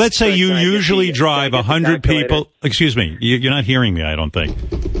 Like, let's say you usually drive 100 people. Excuse me, you're not hearing me, I don't think.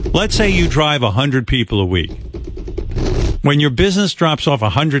 Let's say you drive 100 people a week. When your business drops off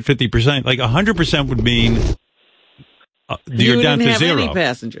 150%, like 100% would mean you're down to zero. Any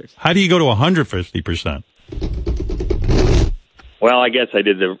passengers. How do you go to 150%? Well, I guess I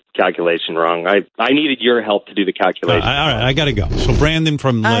did the calculation wrong. I needed your help to do the calculation. All right, I got to go. So Brandon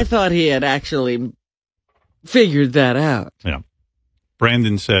from Lyft. I thought he had actually figured that out. Yeah.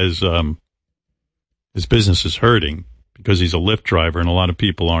 Brandon says his business is hurting because he's a Lyft driver and a lot of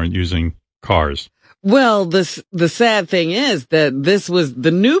people aren't using cars. Well, the sad thing is that this was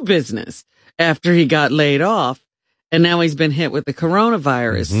the new business after he got laid off, and now he's been hit with the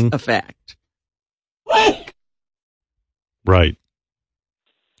coronavirus effect. Right.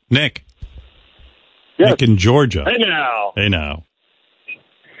 Nick. Yes. Nick in Georgia. Hey now.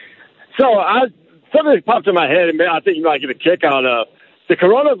 So something popped in my head, and I think you might get a kick out of the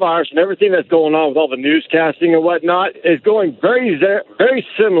coronavirus and everything that's going on with all the newscasting and whatnot is going very, very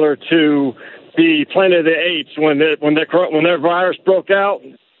similar to the Planet of the Apes when their virus broke out.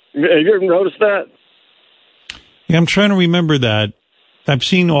 Have you ever noticed that? Yeah, I'm trying to remember that. I've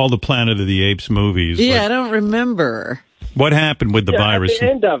seen all the Planet of the Apes movies. Yeah, I don't remember. What happened with the virus? At the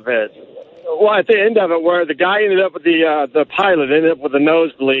end of it. Well, at the end of it, where the guy ended up with the pilot ended up with a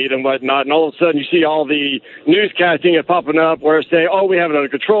nosebleed and whatnot, and all of a sudden you see all the newscasting popping up where it's saying, "Oh, we have it under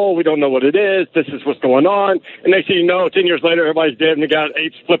control. We don't know what it is. This is what's going on." And next thing you know, 10 years later, everybody's dead, and they got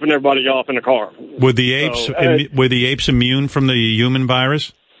apes flipping everybody off in a car. Were the apes immune from the human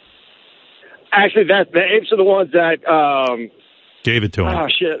virus? Actually, the apes are the ones that gave it to him. Oh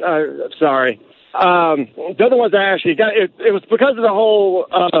shit! I'm sorry. The other ones that actually got it. It was because of the whole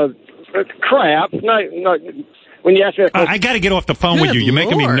crap. Not when you asked me. I got to get off the phone with you. You're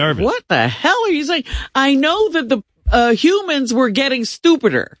making me nervous. What the hell are you saying? I know that the humans were getting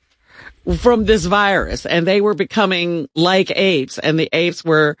stupider from this virus, and they were becoming like apes, and the apes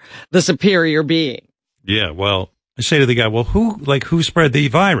were the superior being. Yeah, well, I say to the guy, well, who spread the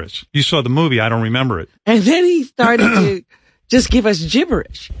virus? You saw the movie. I don't remember it. And then he started to just give us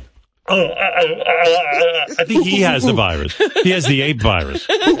gibberish. Oh, I think he has the virus. He has the ape virus.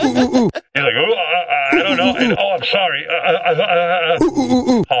 He's like, I don't know. And, I'm sorry.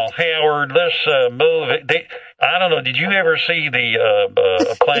 Howard, this movie, I don't know. Did you ever see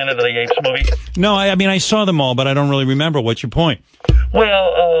the Planet of the Apes movie? No, I mean, I saw them all, but I don't really remember. What's your point?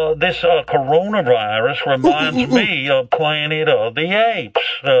 Well, this coronavirus reminds me of Planet of the Apes,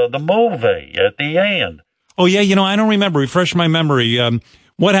 the movie at the end. Oh, yeah, I don't remember. Refresh my memory.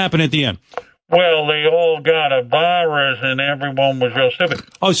 What happened at the end? Well, they all got a virus and everyone was real stupid.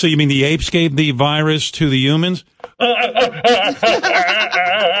 Oh, so you mean the apes gave the virus to the humans? I'm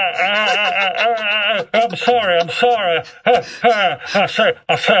sorry. I say.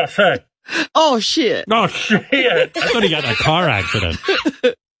 Oh, shit. Oh, shit. I thought he got in a car accident.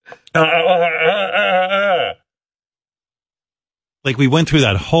 Like we went through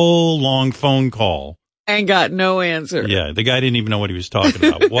that whole long phone call. And got no answer. Yeah, the guy didn't even know what he was talking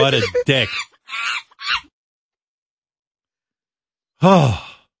about. What a dick. Oh.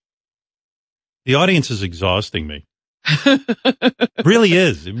 The audience is exhausting me. Really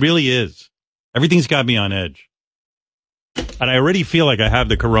is. It really is. Everything's got me on edge. And I already feel like I have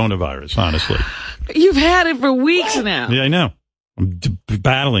the coronavirus, honestly. You've had it for weeks now. Yeah, I know. I'm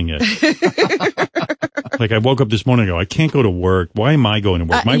battling it. Like I woke up this morning and go, I can't go to work. Why am I going to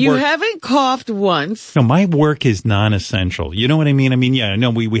work? You haven't coughed once. No, my work is non-essential. You know what I mean? I mean, yeah, I know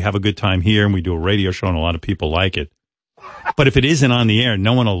we have a good time here and we do a radio show and a lot of people like it. But if it isn't on the air,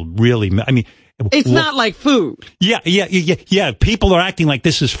 no one will really, I mean. It's not like food. Yeah. People are acting like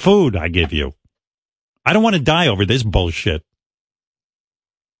this is food I give you. I don't want to die over this bullshit.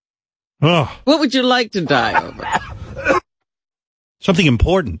 Ugh. What would you like to die over? Something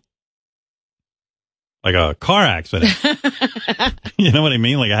important. Like a car accident. You know what I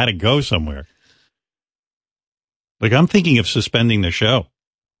mean? Like I had to go somewhere. Like I'm thinking of suspending the show.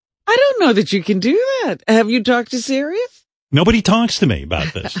 I don't know that you can do that. Have you talked to Sirius? Nobody talks to me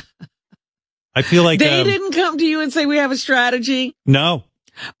about this. I feel like they didn't come to you and say we have a strategy. No.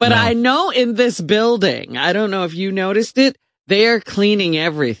 But no. I know in this building, I don't know if you noticed it, they're cleaning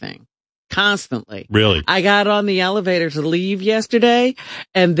everything. Constantly. Really? I got on the elevator to leave yesterday,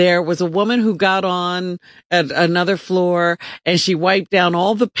 and there was a woman who got on at another floor, and she wiped down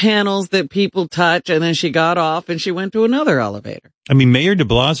all the panels that people touch, and then she got off, and she went to another elevator. I mean, Mayor de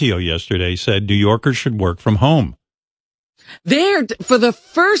Blasio yesterday said New Yorkers should work from home. For the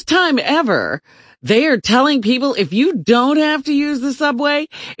first time ever, they are telling people if you don't have to use the subway,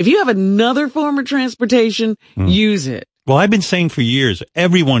 if you have another form of transportation, use it. Well, I've been saying for years,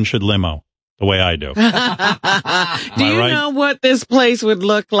 everyone should limo the way I do. Do you know what this place would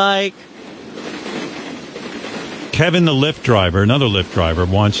look like? Kevin, the Lyft driver, another Lyft driver,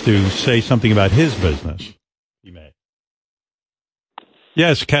 wants to say something about his business. He may.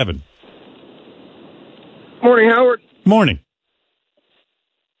 Yes, Kevin. Morning, Howard. Morning.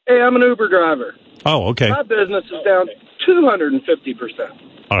 Hey, I'm an Uber driver. Oh, okay. My business is down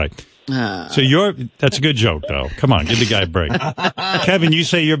 250%. All right. So that's a good joke, though. Come on, give the guy a break. Kevin, you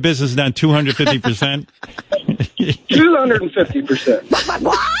say your business is down 250%? 250%.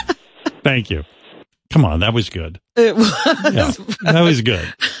 What? Thank you. Come on, that was good. It was. Yeah, that was good.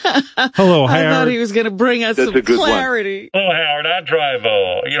 Hello, Howard. I thought he was going to bring us some clarity. Hello, Howard. I drive,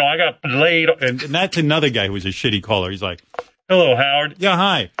 I got laid. And that's another guy who was a shitty caller. He's like, hello, Howard. Yeah,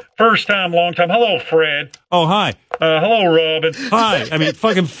 hi. First time, long time. Hello, Fred. Oh, hi. Hello, Robin. Hi. I mean,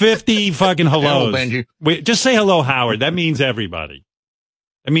 fucking 50 fucking hellos. Hello, Benji. Wait, just say hello, Howard. That means everybody.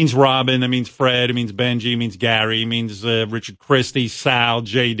 That means Robin. That means Fred. It means Benji. It means Gary. It means Richard Christie, Sal,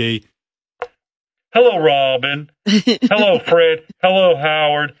 JD. Hello, Robin. Hello, Fred. Hello,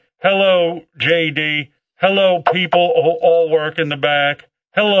 Howard. Hello, JD. Hello, people who all work in the back.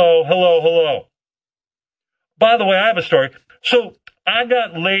 Hello. By the way, I have a story. So I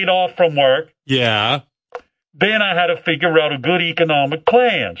got laid off from work. Yeah. Then I had to figure out a good economic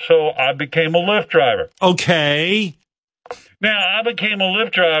plan. So I became a Lyft driver. Okay. Now, I became a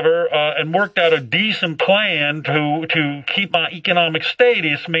Lyft driver and worked out a decent plan to keep my economic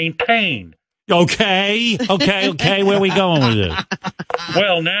status maintained. Okay. Where are we going with this?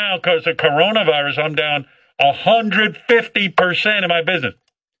 Well, now, because of coronavirus, I'm down 150% of my business.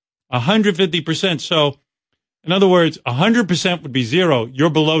 150%. So, in other words, 100% would be zero. You're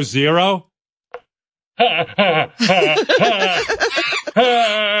below zero? Oh,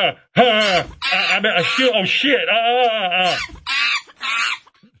 shit.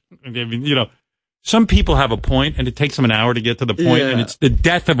 I mean, you know, some people have a point, and it takes them an hour to get to the point, and it's the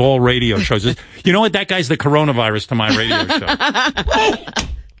death of all radio shows. You know what? That guy's the coronavirus to my radio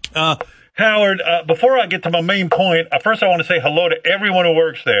show. Howard, before I get to my main point, first I want to say hello to everyone who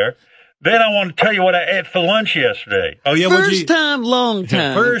works there. Then I want to tell you what I ate for lunch yesterday. Oh, yeah? First time, long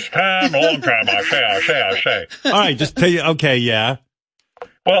time. First time, long time, I say. All right, just tell you, okay, yeah.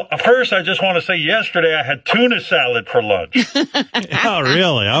 Well, first I just want to say yesterday I had tuna salad for lunch. Oh,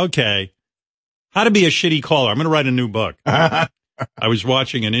 really? Okay. How to be a shitty caller. I'm going to write a new book. I was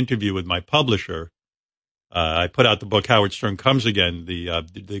watching an interview with my publisher. I put out the book Howard Stern Comes Again.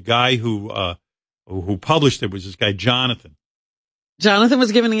 The guy who published it was this guy, Jonathan. Jonathan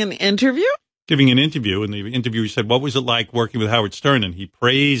was giving an interview? Giving an interview. In the interview, he said, what was it like working with Howard Stern? And he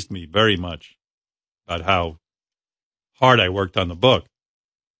praised me very much about how hard I worked on the book.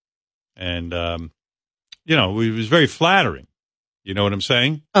 And, you know, it was very flattering. You know what I'm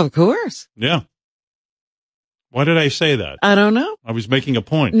saying? Of course. Yeah. Why did I say that? I don't know. I was making a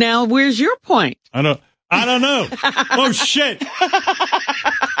point. Now, where's your point? I don't know. Oh, shit.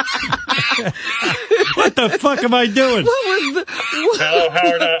 What the fuck am I doing? What was the... Hello,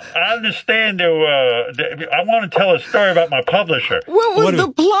 Howard. I understand. I want to tell a story about my publisher. What was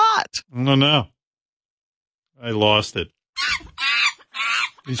the plot? No. I lost it.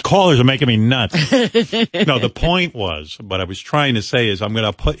 These callers are making me nuts. No, the point was, what I was trying to say is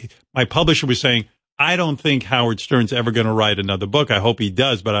my publisher was saying, I don't think Howard Stern's ever going to write another book. I hope he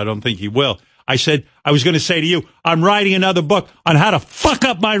does, but I don't think he will. I said, I was going to say to you, I'm writing another book on how to fuck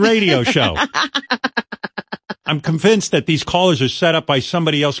up my radio show. I'm convinced that these callers are set up by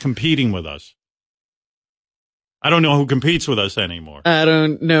somebody else competing with us. I don't know who competes with us anymore. I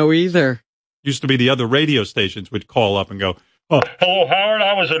don't know either. Used to be the other radio stations would call up and go, hello, Howard.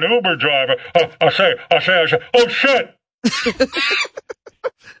 I was an Uber driver. I say, oh, shit.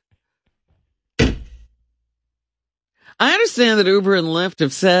 I understand that Uber and Lyft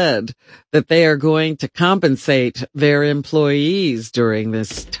have said that they are going to compensate their employees during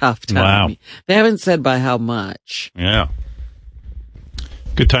this tough time. Wow. They haven't said by how much. Yeah.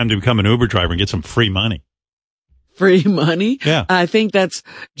 Good time to become an Uber driver and get some free money. Free money? Yeah. I think that's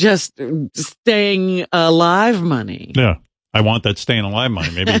just staying alive money. Yeah. I want that staying alive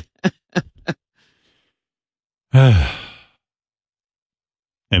money, maybe.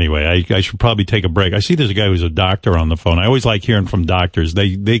 Anyway, I should probably take a break. I see there's a guy who's a doctor on the phone. I always like hearing from doctors.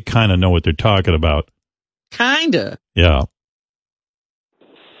 They kind of know what they're talking about. Kinda. Yeah.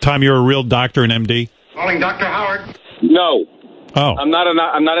 Tom, you're a real doctor and MD? Calling Dr. Howard. No. Oh. I'm not an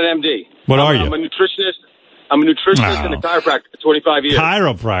MD. What are you? I'm a nutritionist. I'm a nutritionist and a chiropractor for 25 years.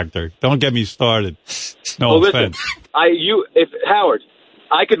 Chiropractor. Don't get me started. No well, offense. Listen, Howard,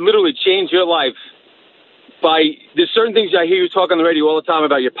 I could literally change your life by, there's certain things I hear you talk on the radio all the time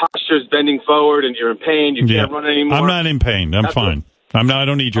about your postures bending forward and you're in pain. You can't run anymore. I'm not in pain. I'm fine. I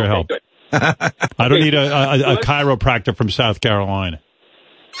don't need your help. I don't need a chiropractor from South Carolina.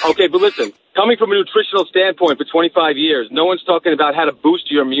 Okay, but listen, coming from a nutritional standpoint for 25 years, no one's talking about how to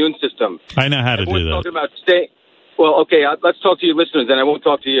boost your immune system. I know how to do that. Talking about well, okay, let's talk to your listeners, then I won't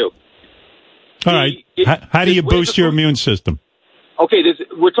talk to you. All right. How do you boost your immune system? Okay,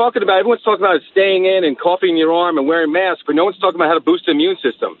 everyone's talking about staying in and coughing in your arm and wearing masks, but no one's talking about how to boost the immune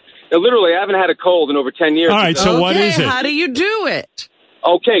system. Now, literally, I haven't had a cold in over 10 years. All right, so what is it? How do you do it?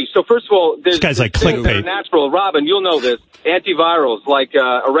 Okay, so first of all, this guy's like clickbait. Natural, Robin, you'll know this. Antivirals like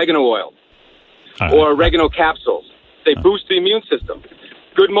oregano oil or oregano capsules. They boost the immune system.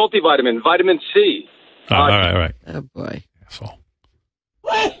 Good multivitamin, vitamin C. All right. Oh, boy. Asshole.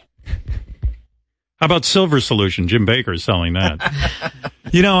 How about Silver Solution? Jim Baker is selling that.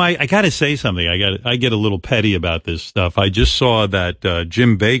 You know, I got to say something. I get a little petty about this stuff. I just saw that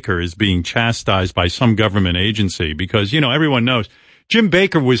Jim Baker is being chastised by some government agency because, you know, everyone knows Jim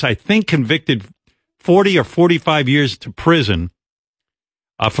Baker was, I think, convicted 40 or 45 years to prison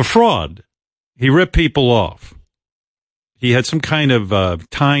for fraud. He ripped people off. He had some kind of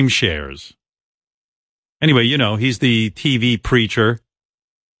timeshares. Anyway, you know, he's the TV preacher.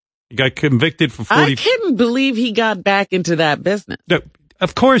 He got convicted for 40. I couldn't believe he got back into that business.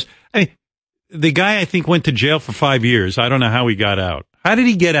 Of course. The guy, I think, went to jail for 5 years. I don't know how he got out. How did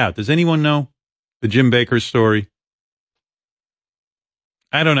he get out? Does anyone know the Jim Baker story?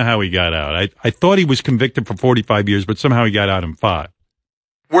 I don't know how he got out. I thought he was convicted for 45 years, but somehow he got out in 5.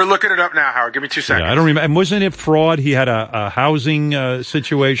 We're looking it up now, Howard. Give me 2 seconds. Yeah, I don't remember. And wasn't it fraud? He had a housing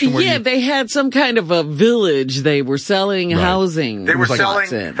situation where they had some kind of a village. They were selling housing. They were selling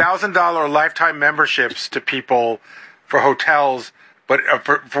 $1,000 lifetime memberships to people for hotels, but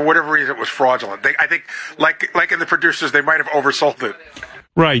for whatever reason it was fraudulent. I think, like in the producers, they might have oversold it.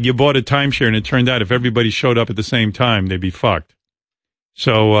 Right, you bought a timeshare, and it turned out if everybody showed up at the same time, they'd be fucked.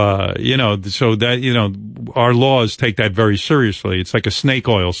 So, our laws take that very seriously. It's like a snake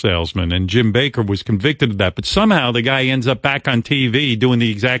oil salesman, and Jim Baker was convicted of that. But somehow the guy ends up back on TV doing the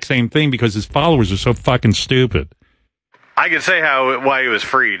exact same thing because his followers are so fucking stupid. I can say why he was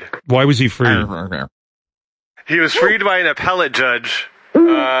freed. Why was he freed? He was freed by an appellate judge,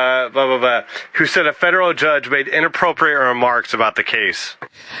 who said a federal judge made inappropriate remarks about the case.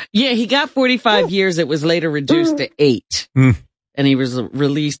 Yeah, he got 45 years. It was later reduced to 8. And he was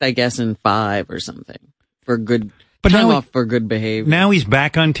released, I guess, in 5 or something for good off for good behavior. Now he's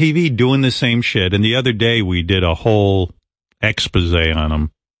back on TV doing the same shit. And the other day we did a whole expose on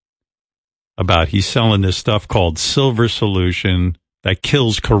him about he's selling this stuff called Silver Solution that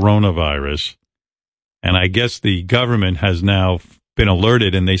kills coronavirus. And I guess the government has now been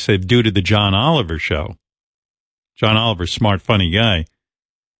alerted, and they said due to the John Oliver show. John Oliver's smart, funny guy.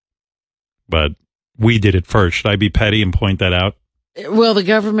 But we did it first. Should I be petty and point that out? Well, the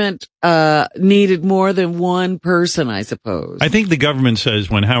government needed more than one person, I suppose. I think the government says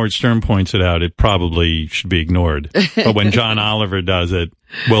when Howard Stern points it out, it probably should be ignored. But when John Oliver does it,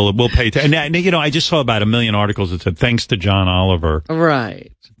 we'll pay attention. And, I just saw about 1 million articles that said, thanks to John Oliver.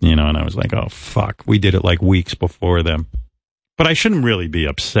 Right. And I was like, oh, fuck. We did it like weeks before them. But I shouldn't really be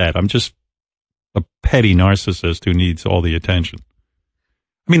upset. I'm just a petty narcissist who needs all the attention.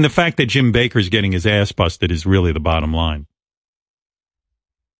 I mean, the fact that Jim Baker's getting his ass busted is really the bottom line.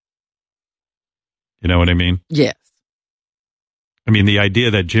 You know what I mean? Yes. I mean, the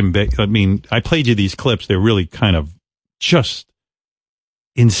idea that Jim Baker, I played you these clips. They're really kind of just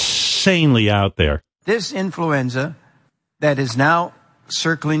insanely out there. This influenza that is now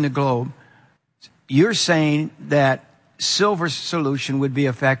circling the globe, you're saying that Silver Solution would be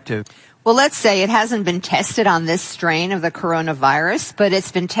effective. Well, let's say it hasn't been tested on this strain of the coronavirus, but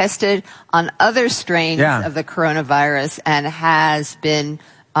it's been tested on other strains of the coronavirus and has been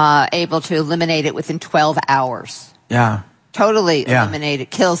able to eliminate it within 12 hours. Yeah. Totally eliminate it,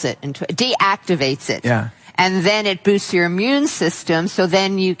 kills it, and deactivates it. Yeah. And then it boosts your immune system, so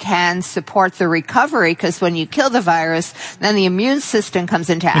then you can support the recovery, because when you kill the virus, then the immune system comes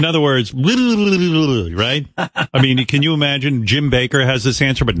into action. In other words, right? I mean, can you imagine Jim Baker has this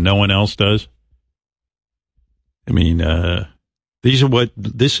answer, but no one else does? I mean, these are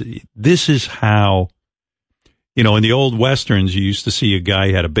this is how, in the old Westerns, you used to see a guy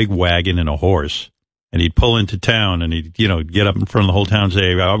who had a big wagon and a horse. And he'd pull into town and he'd, get up in front of the whole town and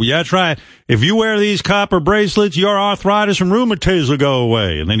say, oh, yeah, that's right. If you wear these copper bracelets, your arthritis and rheumatiz will go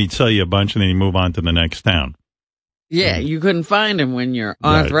away. And then he'd sell you a bunch and then he'd move on to the next town. Yeah, you couldn't find him when your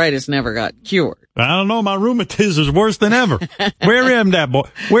arthritis never got cured. I don't know. My rheumatiz is worse than ever. Where am that boy?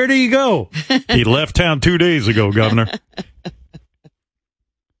 Where did he go? He left town 2 days ago, Governor.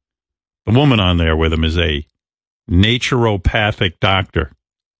 The woman on there with him is a naturopathic doctor.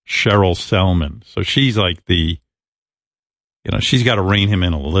 Cheryl Selman. So she's like she's got to rein him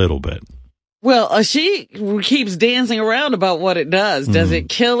in a little bit. Well, she keeps dancing around about what it does. Does it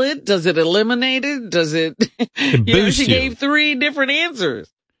kill it? Does it eliminate it? Does it? She gave 3 different answers.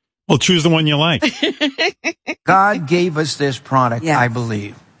 Well, choose the one you like. God gave us this product, I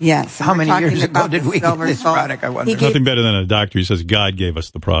believe. Yes. How many years ago did we get this product? I wonder. Nothing better than a doctor who says God gave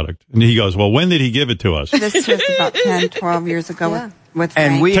us the product. And he goes, well, when did he give it to us? This was about 10, 12 years ago with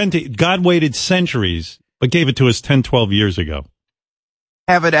Frank. God waited centuries, but gave it to us 10, 12 years ago.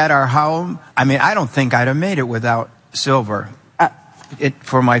 Have it at our home. I mean, I don't think I'd have made it without silver.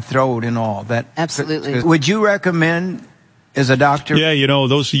 For my throat and all that. Absolutely. Would you recommend as a doctor? Yeah,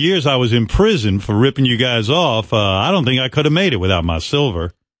 those years I was in prison for ripping you guys off, I don't think I could have made it without my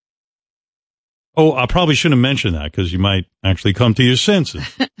silver. Oh, I probably shouldn't have mentioned that because you might actually come to your senses.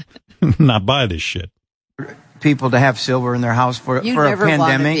 Not buy this shit. People to have silver in their house for a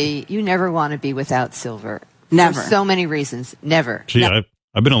pandemic. You never want to be without silver. Never. For so many reasons. Never. Gee,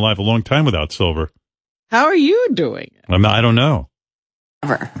 I've been alive a long time without silver. How are you doing? I don't know.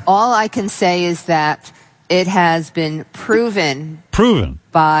 Never. All I can say is that it has been proven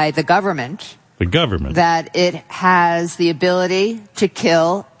by the government that it has the ability to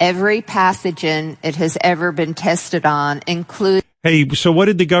kill every pathogen it has ever been tested on, including... Hey, so what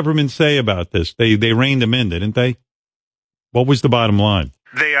did the government say about this? They reined them in, didn't they? What was the bottom line?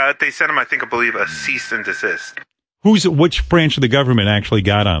 They sent him, I believe, a cease and desist. Which branch of the government actually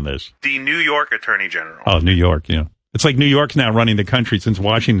got on this? The New York Attorney General. Oh, New York, yeah. It's like New York's now running the country since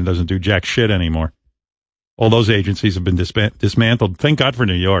Washington doesn't do jack shit anymore. All those agencies have been dismantled. Thank God for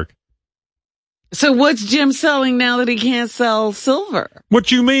New York. So what's Jim selling now that he can't sell silver?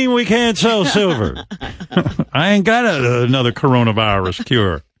 What you mean we can't sell silver? I ain't got another coronavirus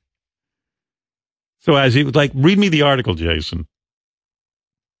cure. So as he read me the article, Jason.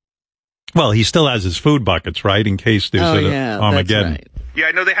 Well, he still has his food buckets, right? In case there's Armageddon. That's right. Yeah,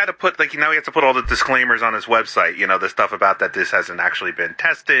 I know they had to put, now he has to put all the disclaimers on his website, the stuff about that this hasn't actually been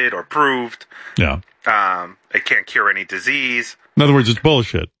tested or proved. Yeah. It can't cure any disease. In other words, it's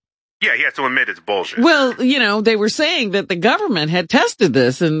bullshit. Yeah, he has to admit it's bullshit. Well, they were saying that the government had tested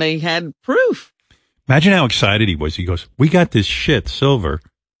this and they had proof. Imagine how excited he was. He goes, we got this shit, silver.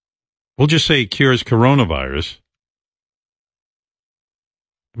 We'll just say it cures coronavirus.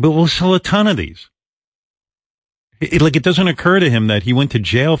 But we'll sell a ton of these. It doesn't occur to him that he went to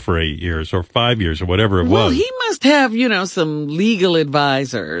jail for 8 years or 5 years or whatever it was. Well, he must have, some legal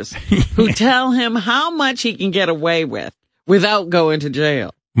advisors who tell him how much he can get away with without going to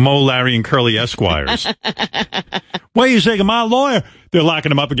jail. Mo, Larry, and Curly Esquires. Wait a second, my lawyer. They're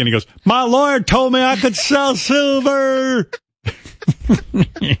locking him up again. He goes, my lawyer told me I could sell silver.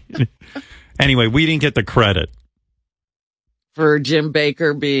 Anyway, we didn't get the credit. For Jim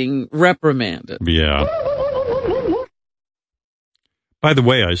Baker being reprimanded. Yeah. By the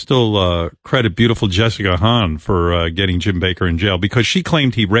way, I still credit beautiful Jessica Hahn for getting Jim Baker in jail because she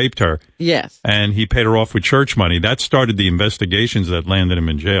claimed he raped her. Yes. And he paid her off with church money. That started the investigations that landed him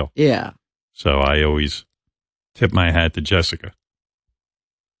in jail. Yeah. So I always tip my hat to Jessica,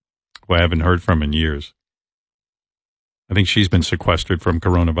 who I haven't heard from in years. I think she's been sequestered from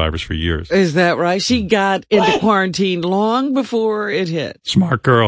coronavirus for years. Is that right? She got into quarantine long before it hit. Smart girl.